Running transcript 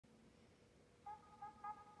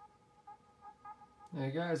Hey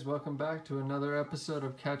guys, welcome back to another episode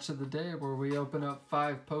of Catch of the Day where we open up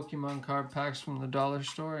 5 Pokemon card packs from the dollar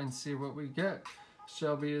store and see what we get.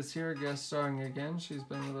 Shelby is here, guest starring again. She's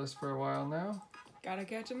been with us for a while now. Gotta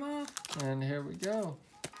catch them all. And here we go.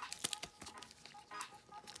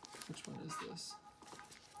 Which one is this?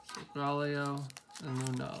 So Galio and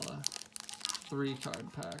Lunala. 3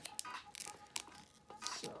 card pack.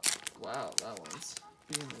 So, wow, that one's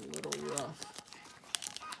being a little rough.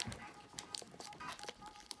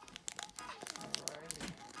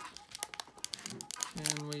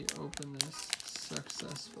 Can we open this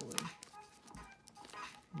successfully?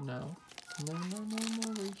 No. No,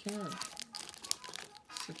 we can't.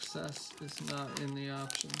 Success is not in the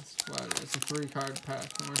options. Wow, it's a 3 card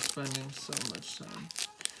pack and we're spending so much time.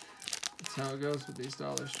 That's how it goes with these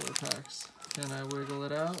dollar store packs. Can I wiggle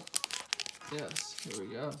it out? Yes, here we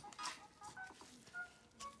go.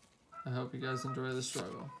 I hope you guys enjoy the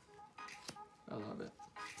struggle. I love it.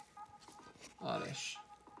 Oddish.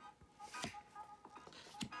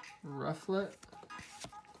 Rufflet,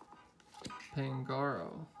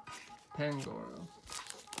 Pangoro.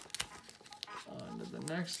 On to the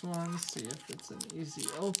next one, see if it's an easy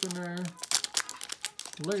opener.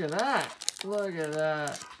 Look at that! Look at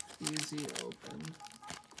that! Easy open.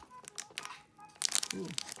 Ooh,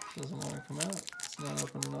 doesn't want to come out. It's not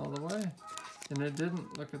opening all the way. And it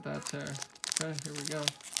didn't. Look at that tear. Okay, here we go.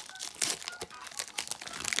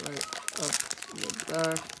 Right up the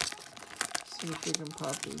back. See if we can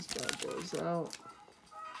pop these bad boys out.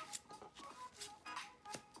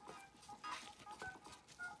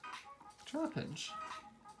 Trapinch.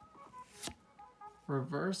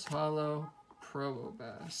 Reverse Hollow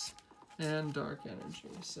Probobass. And Dark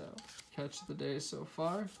Energy. So, catch of the day so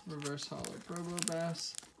far. Reverse Hollow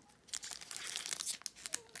Probobass.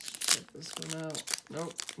 Check this one out.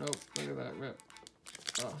 Nope. Look at that rip.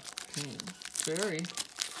 Oh, pain. Very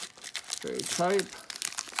tight.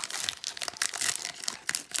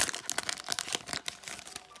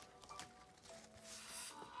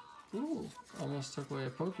 Ooh, almost took away a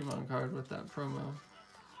Pokemon card with that promo.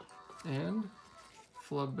 And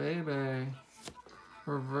Flabebe,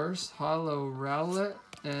 Reverse Hollow Rowlet,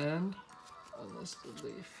 and Unlisted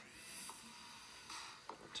Leaf.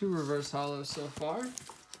 2 Reverse Hollows so far.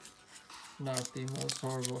 Not the most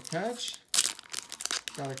horrible catch.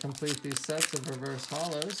 Gotta complete these sets of Reverse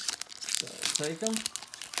Hollows, so I'll take them.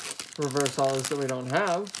 Reverse Hollows that we don't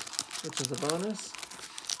have, which is a bonus.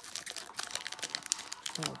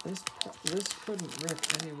 Oh, this couldn't rip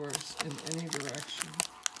any worse in any direction.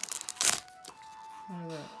 Look at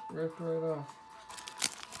that, ripped right off.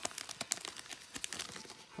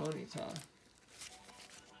 Ponyta.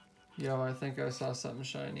 Yo, I think I saw something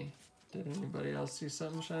shiny. Did anybody else see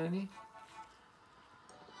something shiny?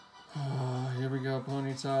 Oh, here we go,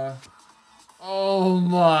 Ponyta. Oh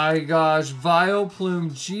my gosh,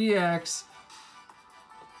 Vileplume GX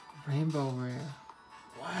Rainbow Rare.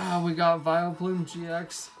 Wow, we got Vileplume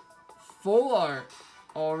GX full art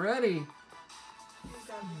already.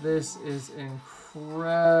 This is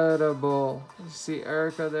incredible. You see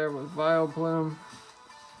Erica there with Vileplume.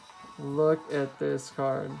 Look at this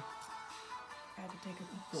card. I had to take a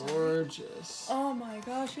Gorgeous. Oh my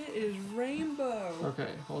gosh, it is rainbow.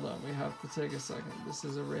 Okay, hold on. We have to take a second. This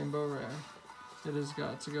is a rainbow rare. It has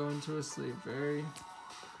got to go into a sleeve very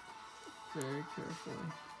carefully.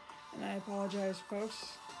 And I apologize,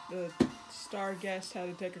 folks. The star guest had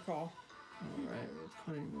to take a call. Alright, we're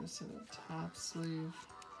putting this in a top sleeve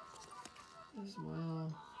as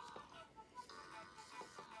well.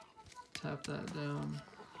 Tap that down.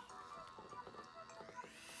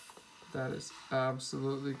 That is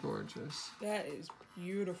absolutely gorgeous. That is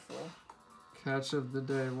beautiful. Catch of the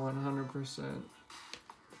day, 100%.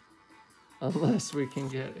 Unless we can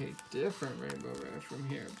get a different rainbow rare from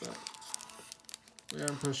here, but we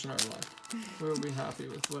aren't pushing our luck. We'll be happy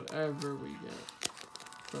with whatever we get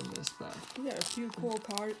from this pack. We got a few cool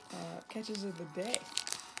card catches of the day.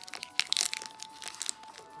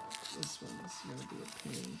 This one is going to be a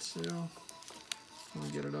pain too. Can we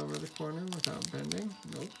get it over the corner without bending?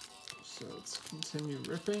 Nope. So let's continue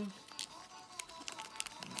ripping.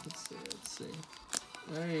 Let's see.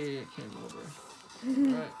 Hey, it came over.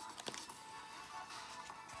 All right.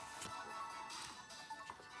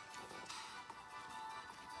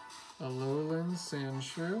 Alolan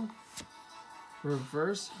Sandshrew.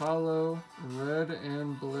 Reverse Hollow Red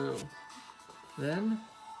and Blue. Then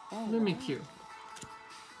Mimikyu.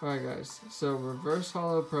 Alright guys, so Reverse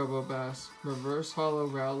Hollow Probobass, Reverse Hollow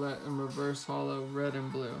Rowlet, and Reverse Hollow Red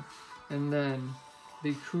and Blue. And then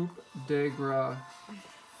the Coupe de Gras.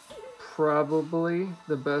 Probably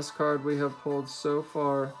the best card we have pulled so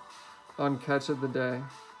far on Catch of the Day,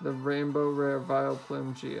 the Rainbow Rare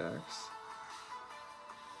Vileplume GX.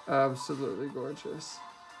 Absolutely gorgeous.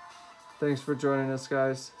 Thanks for joining us,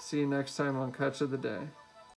 guys. See you next time on Catch of the Day.